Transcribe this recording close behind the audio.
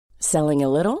Selling a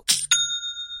little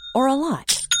or a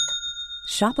lot?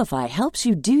 Shopify helps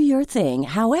you do your thing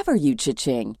however you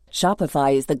cha-ching.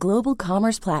 Shopify is the global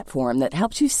commerce platform that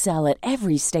helps you sell at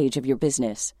every stage of your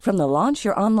business. From the launch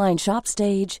your online shop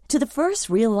stage to the first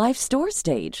real-life store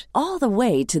stage, all the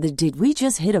way to the did we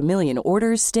just hit a million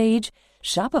orders stage.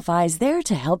 Shopify is there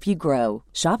to help you grow.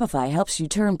 Shopify helps you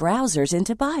turn browsers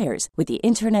into buyers with the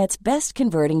internet's best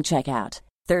converting checkout.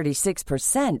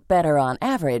 36% better on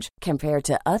average compared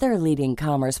to other leading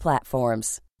commerce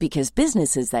platforms. Because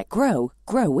businesses that grow,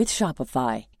 grow with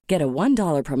Shopify. Get a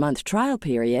 $1 per month trial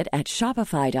period at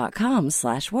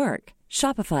shopify.com/work.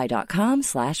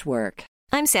 Shopify.com/work.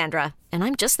 I'm Sandra, and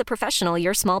I'm just the professional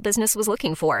your small business was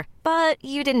looking for. But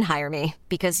you didn't hire me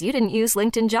because you didn't use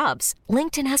LinkedIn Jobs.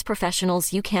 LinkedIn has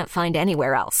professionals you can't find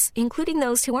anywhere else, including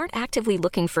those who aren't actively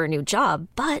looking for a new job,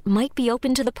 but might be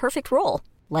open to the perfect role,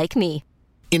 like me.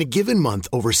 In a given month,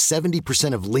 over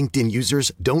 70% of LinkedIn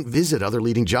users don't visit other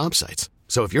leading job sites.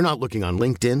 So if you're not looking on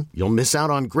LinkedIn, you'll miss out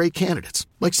on great candidates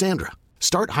like Sandra.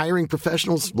 Start hiring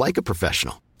professionals like a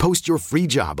professional. Post your free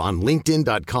job on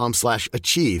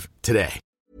linkedin.com/achieve today.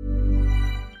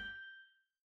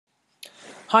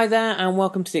 Hi there, and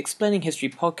welcome to the Explaining History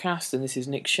podcast, and this is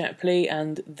Nick Shepley,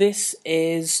 and this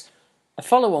is a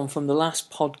follow-on from the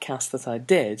last podcast that I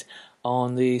did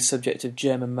on the subject of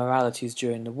German moralities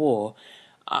during the war.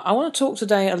 I want to talk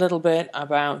today a little bit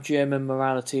about German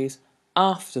moralities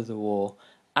after the war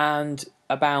and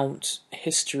about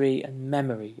history and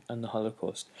memory and the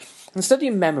Holocaust. And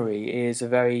studying memory is a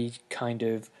very kind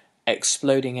of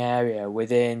exploding area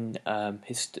within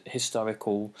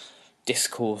historical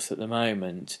discourse at the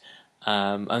moment,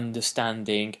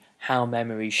 understanding how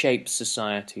memory shapes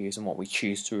societies and what we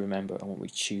choose to remember and what we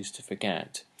choose to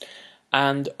forget.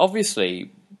 And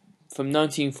obviously, from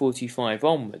 1945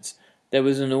 onwards, there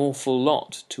was an awful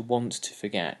lot to want to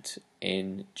forget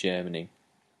in Germany.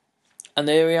 And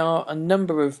there are a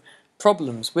number of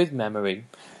problems with memory.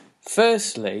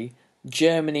 Firstly,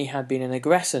 Germany had been an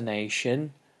aggressor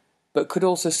nation, but could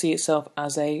also see itself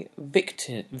as a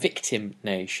victim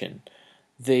nation.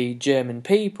 The German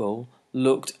people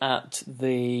looked at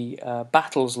the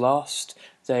battles lost,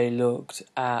 they looked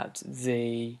at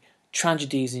the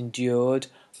tragedies endured,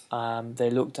 they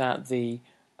looked at the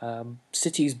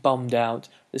cities bombed out,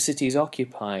 the cities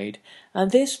occupied, and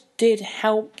this did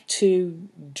help to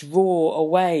draw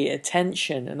away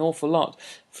attention an awful lot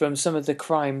from some of the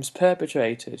crimes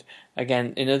perpetrated,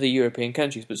 again, in other European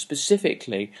countries, but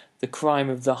specifically the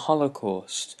crime of the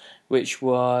Holocaust, which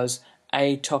was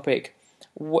a topic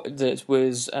that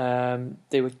was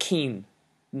they were keen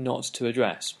not to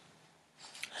address.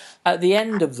 At the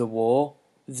end of the war,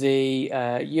 the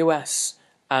US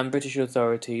and British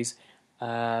authorities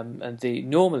and the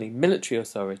normally military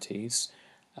authorities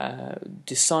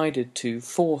decided to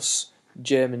force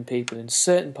German people in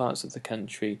certain parts of the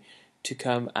country to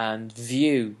come and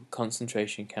view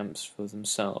concentration camps for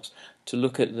themselves, to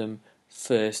look at them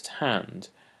firsthand.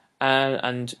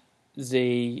 And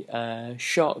the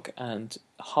shock and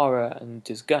horror and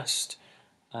disgust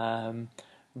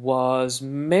was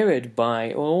mirrored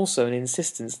by also an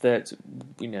insistence that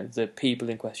the people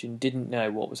in question didn't know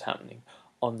what was happening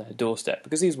on their doorstep,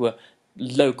 because these were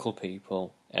local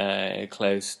people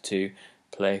close to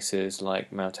places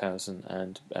like Mauthausen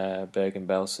and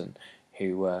Bergen-Belsen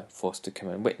who were forced to come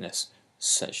and witness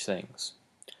such things.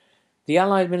 The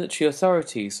Allied military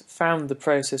authorities found the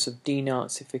process of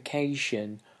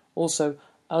denazification also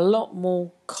a lot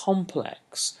more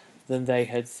complex than they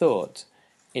had thought.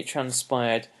 It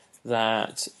transpired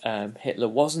that Hitler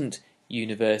wasn't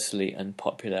universally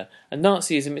unpopular, and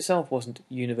Nazism itself wasn't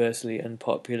universally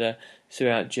unpopular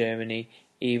throughout Germany,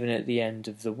 even at the end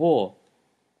of the war.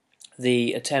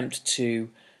 The attempt to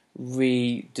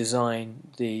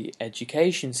redesign the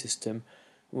education system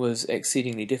was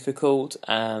exceedingly difficult,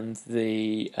 and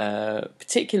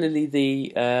particularly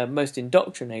the most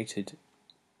indoctrinated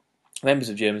members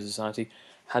of German society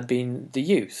had been the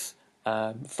youth.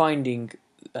 Finding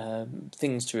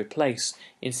things to replace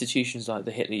institutions like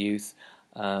the Hitler Youth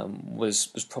was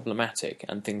problematic,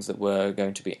 and things that were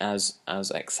going to be as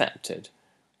accepted.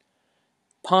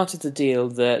 Part of the deal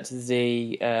that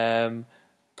the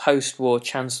post-war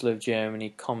Chancellor of Germany,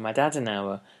 Konrad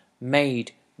Adenauer,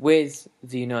 made with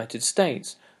the United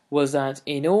States was that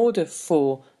in order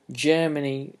for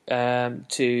Germany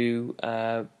to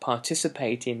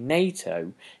participate in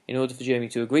NATO, in order for Germany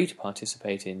to agree to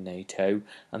participate in NATO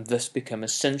and thus become a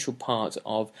central part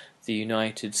of the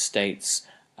United States'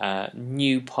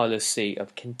 new policy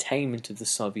of containment of the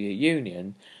Soviet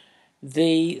Union,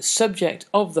 the subject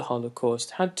of the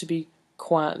Holocaust had to be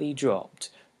quietly dropped.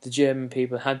 The German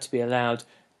people had to be allowed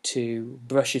to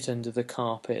brush it under the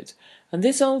carpet. And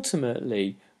this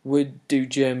ultimately would do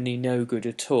Germany no good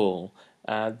at all.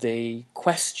 The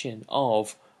question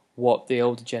of what the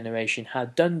older generation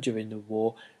had done during the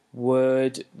war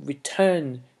would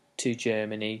return to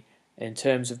Germany in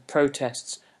terms of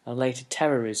protests and later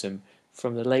terrorism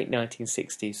from the late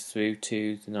 1960s through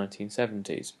to the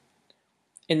 1970s.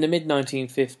 In the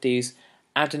mid-1950s,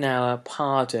 Adenauer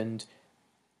pardoned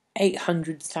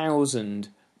 800,000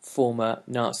 former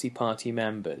Nazi Party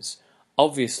members.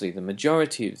 Obviously, the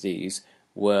majority of these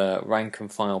were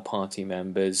rank-and-file party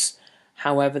members.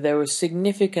 However, there were a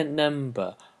significant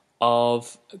number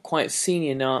of quite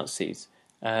senior Nazis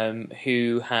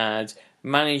who had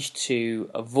managed to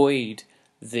avoid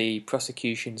the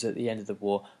prosecutions at the end of the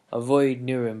war, avoid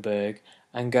Nuremberg,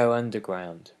 and go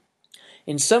underground.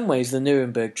 In some ways, the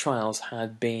Nuremberg trials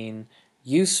had been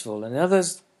useful, and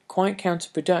others quite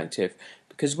counterproductive,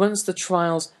 because once the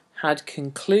trials had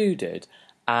concluded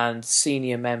and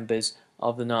senior members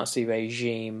of the Nazi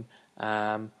regime,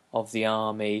 of the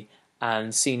army,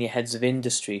 and senior heads of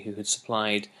industry who had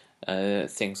supplied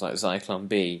things like Zyklon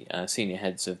B, senior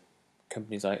heads of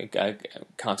companies like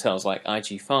cartels like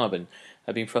IG Farben,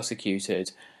 had been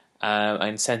prosecuted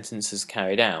and sentences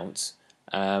carried out,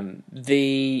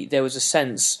 there was a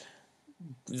sense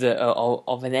that,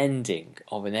 of an ending,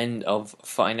 of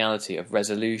finality, of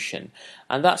resolution,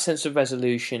 and that sense of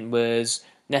resolution was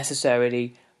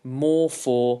necessarily more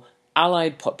for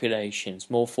Allied populations,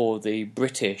 more for the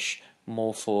British,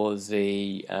 more for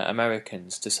the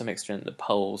Americans, to some extent the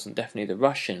Poles, and definitely the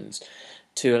Russians,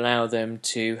 to allow them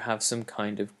to have some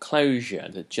kind of closure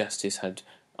that justice had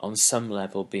on some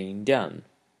level been done.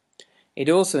 It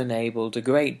also enabled a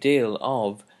great deal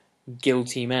of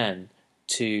guilty men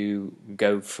to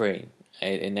go free.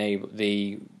 It enabled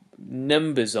the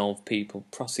numbers of people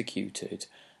prosecuted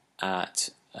at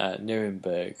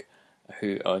Nuremberg,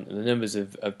 the numbers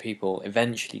of people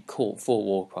eventually caught for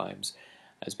war crimes,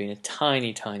 has been a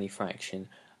tiny, tiny fraction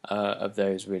of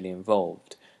those really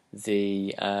involved.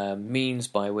 The means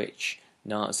by which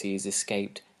Nazis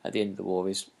escaped at the end of the war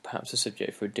is perhaps a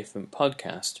subject for a different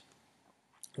podcast.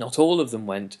 Not all of them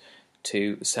went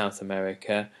to South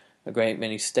America. A great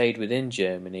many stayed within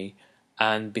Germany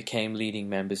and became leading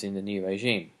members in the new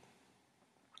regime.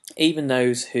 Even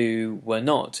those who were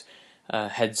not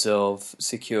heads of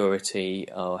security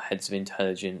or heads of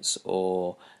intelligence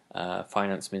or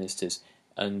finance ministers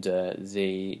under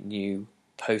the new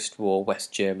post-war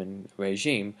West German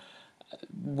regime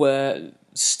were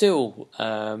still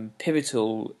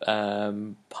pivotal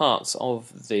parts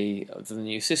of the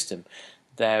new system.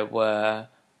 There were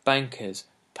bankers,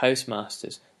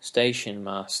 postmasters, station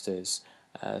masters,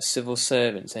 civil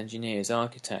servants, engineers,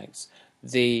 architects,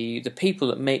 the people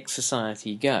that make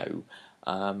society go.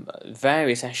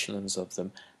 Various echelons of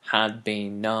them had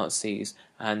been Nazis,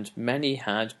 and many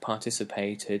had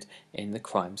participated in the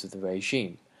crimes of the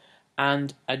regime.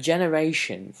 And a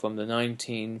generation from the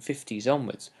 1950s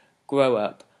onwards grow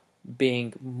up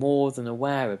being more than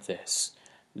aware of this.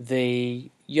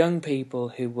 The young people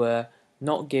who were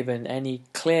not given any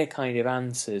clear kind of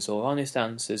answers or honest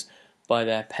answers by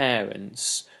their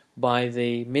parents, by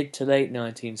the mid to late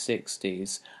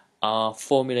 1960s, are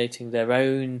formulating their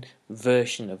own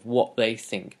version of what they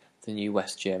think the new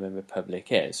West German Republic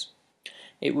is.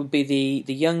 It would be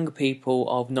the young people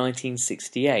of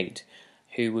 1968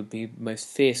 who would be most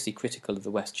fiercely critical of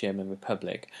the West German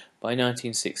Republic. By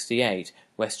 1968,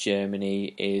 West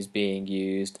Germany is being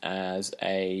used as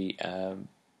a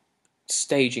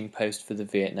staging post for the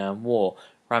Vietnam War.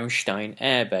 Ramstein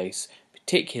Air Base,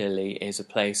 particularly, is a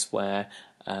place where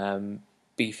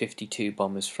B-52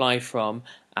 bombers fly from,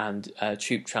 and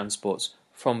troop transports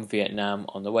from Vietnam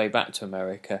on the way back to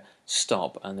America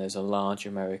stop, and there's a large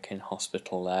American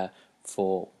hospital there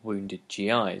for wounded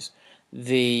GIs.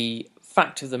 The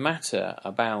fact of the matter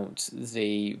about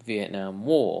the Vietnam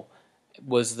War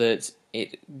was that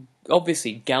it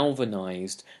obviously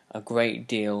galvanized a great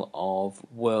deal of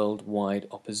worldwide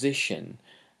opposition,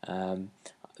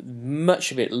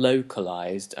 much of it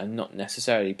localized and not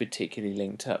necessarily particularly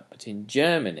linked up. But in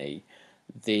Germany,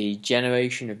 the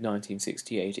generation of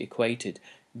 1968 equated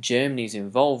Germany's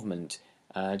involvement,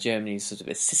 Germany's sort of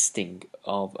assisting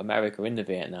of America in the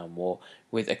Vietnam War,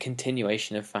 with a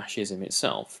continuation of fascism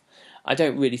itself. I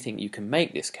don't really think you can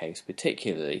make this case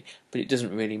particularly, but it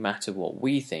doesn't really matter what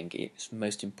we think. It's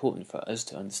most important for us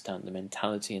to understand the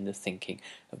mentality and the thinking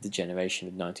of the generation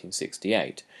of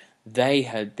 1968. They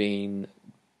had been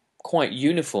quite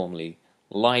uniformly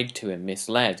lied to and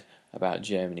misled about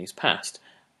Germany's past,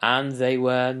 and they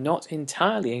were not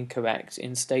entirely incorrect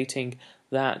in stating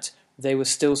that they were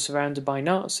still surrounded by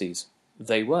Nazis.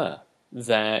 they were.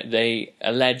 They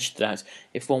alleged that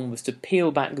if one was to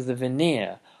peel back the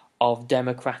veneer of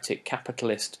democratic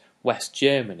capitalist West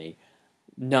Germany,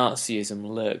 Nazism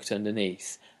lurked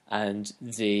underneath, and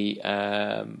the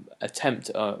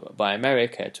attempt by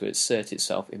America to assert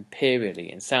itself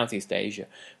imperially in Southeast Asia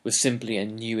was simply a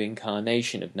new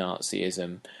incarnation of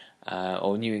Nazism,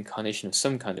 or a new incarnation of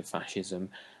some kind of fascism,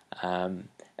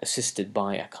 assisted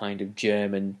by a kind of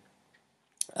German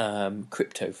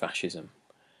crypto-fascism.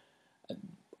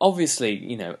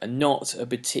 Obviously, not a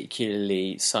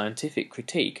particularly scientific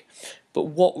critique, but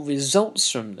what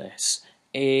results from this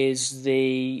is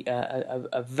a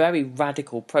very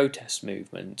radical protest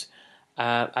movement,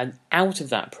 and out of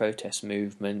that protest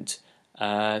movement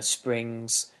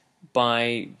springs,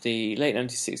 by the late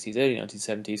 1960s, early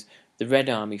 1970s, the Red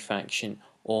Army faction,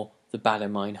 or the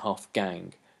Baader-Meinhof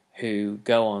gang, who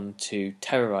go on to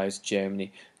terrorise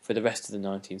Germany for the rest of the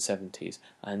 1970s,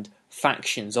 and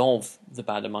factions of the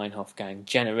Baader-Meinhof gang,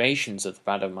 generations of the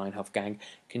Baader-Meinhof gang,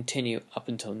 continue up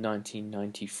until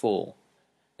 1994.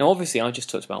 Now, obviously, I just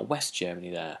talked about West Germany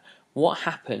there. What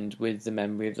happened with the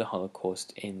memory of the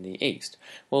Holocaust in the East?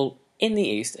 Well, in the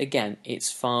East, again,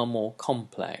 it's far more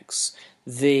complex.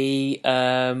 The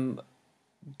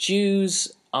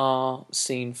Jews are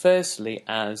seen firstly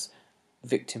as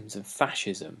victims of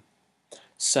fascism.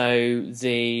 So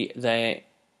the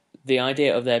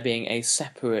idea of there being a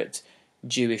separate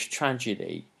Jewish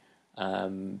tragedy,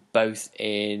 both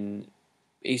in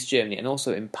East Germany and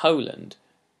also in Poland,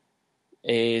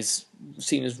 is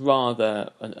seen as rather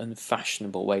an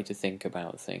unfashionable way to think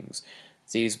about things.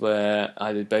 These were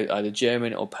either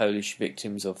German or Polish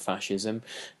victims of fascism,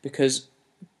 because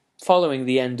following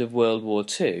the end of World War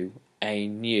II, a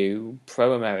new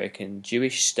pro-American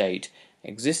Jewish state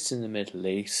exists in the Middle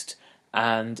East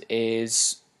and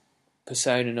is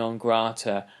persona non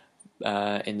grata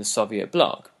in the Soviet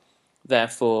bloc.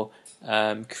 Therefore,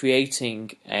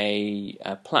 creating a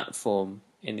platform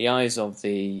in the eyes of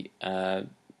the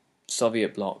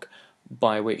Soviet bloc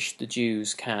by which the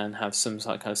Jews can have some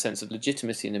kind of sense of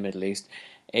legitimacy in the Middle East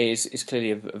is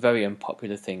clearly a very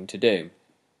unpopular thing to do.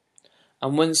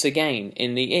 And once again,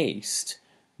 in the East,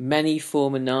 many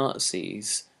former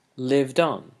Nazis lived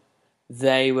on.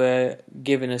 They were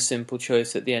given a simple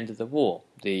choice at the end of the war.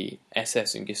 The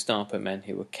SS and Gestapo men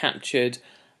who were captured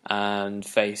and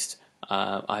faced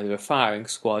either a firing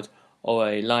squad or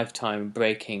a lifetime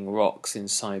breaking rocks in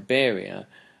Siberia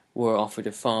were offered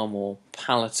a far more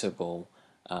palatable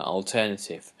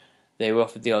alternative. They were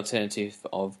offered the alternative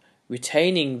of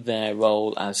retaining their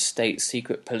role as state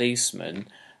secret policemen,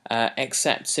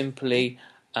 except simply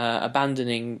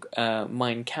abandoning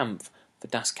Mein Kampf for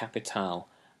Das Kapital,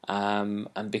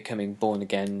 and becoming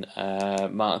born-again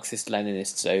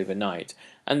Marxist-Leninists overnight.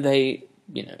 And they,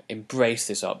 embraced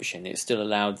this option. It still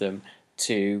allowed them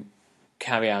to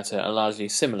carry out a largely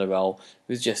similar role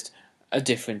with just a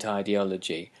different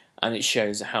ideology, and it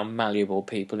shows how malleable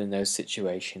people in those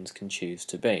situations can choose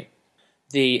to be.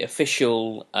 The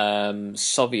official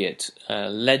Soviet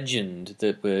legend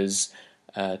that was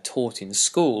taught in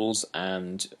schools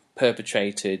and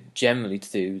perpetrated generally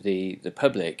to the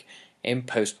public in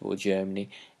post-war Germany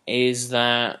is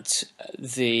that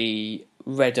the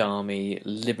Red Army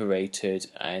liberated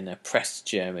and oppressed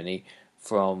Germany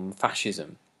from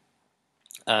fascism.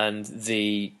 And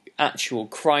the actual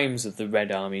crimes of the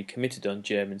Red Army committed on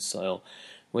German soil,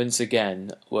 once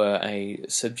again, were a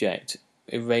subject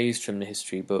erased from the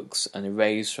history books and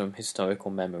erased from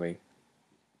historical memory.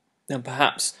 And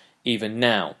perhaps even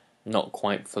now, not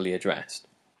quite fully addressed.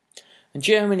 And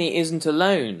Germany isn't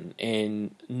alone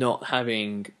in not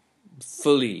having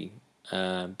fully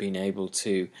been able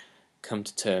to come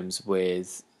to terms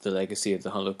with the legacy of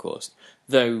the Holocaust,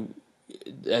 though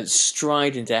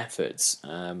strident efforts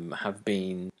have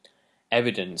been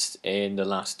evidenced in the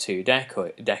last two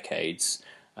decades.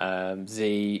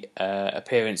 The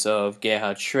appearance of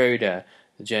Gerhard Schröder,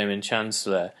 the German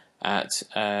Chancellor, at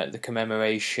the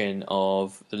commemoration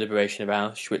of the liberation of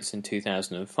Auschwitz in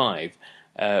 2005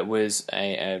 was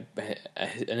an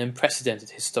unprecedented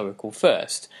historical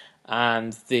first.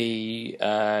 And the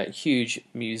huge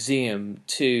museum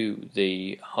to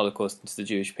the Holocaust and to the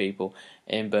Jewish people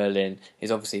in Berlin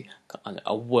is obviously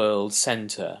a world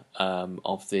centre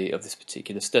of this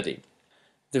particular study.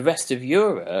 The rest of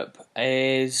Europe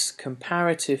is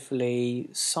comparatively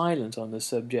silent on the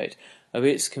subject of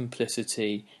its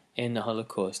complicity in the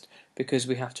Holocaust, because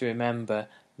we have to remember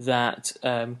that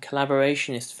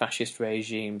collaborationist fascist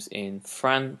regimes in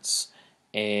France,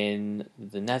 in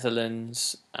the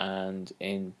Netherlands, and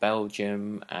in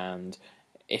Belgium and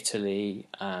Italy,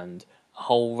 and a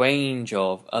whole range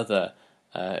of other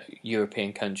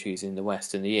European countries in the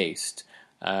West and the East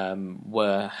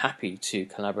were happy to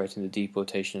collaborate in the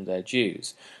deportation of their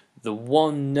Jews. The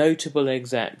one notable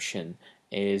exception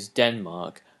is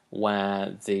Denmark,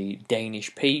 where the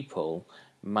Danish people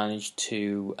managed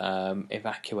to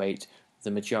evacuate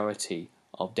the majority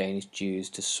of Danish Jews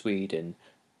to Sweden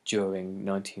during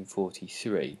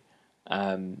 1943.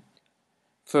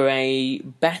 For a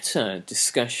better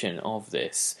discussion of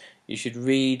this, you should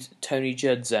read Tony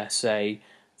Judd's essay,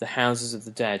 The Houses of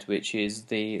the Dead, which is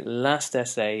the last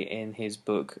essay in his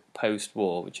book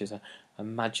Post-War, which is a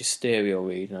magisterial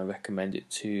read, and I recommend it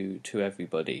to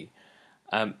everybody.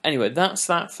 Anyway, that's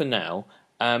that for now.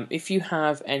 If you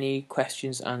have any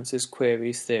questions, answers,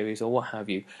 queries, theories, or what have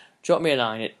you, drop me a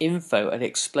line at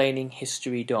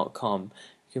info@explaininghistory.com.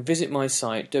 You can visit my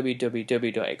site,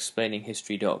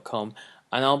 www.explaininghistory.com,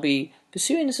 and I'll be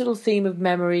pursuing this little theme of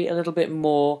memory a little bit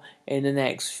more in the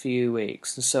next few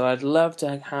weeks. And so I'd love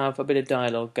to have a bit of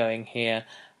dialogue going here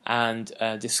and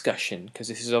discussion, because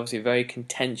this is obviously a very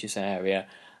contentious area,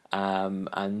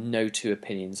 and no two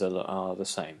opinions are the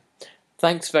same.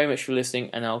 Thanks very much for listening,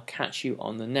 and I'll catch you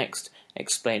on the next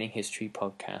Explaining History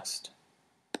podcast.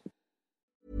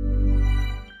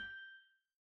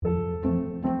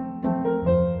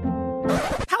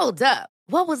 Hold up.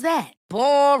 What was that?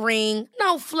 Boring.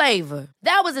 No flavor.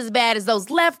 That was as bad as those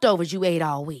leftovers you ate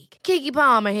all week. Keke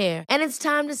Palmer here, and it's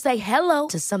time to say hello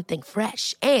to something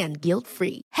fresh and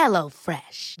guilt-free. Hello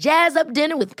Fresh. Jazz up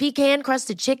dinner with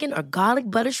pecan-crusted chicken or garlic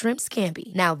butter shrimp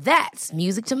scampi. Now that's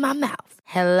music to my mouth.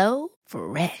 Hello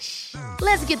Fresh.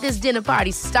 Let's get this dinner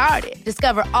party started.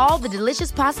 Discover all the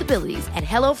delicious possibilities at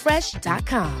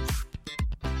HelloFresh.com.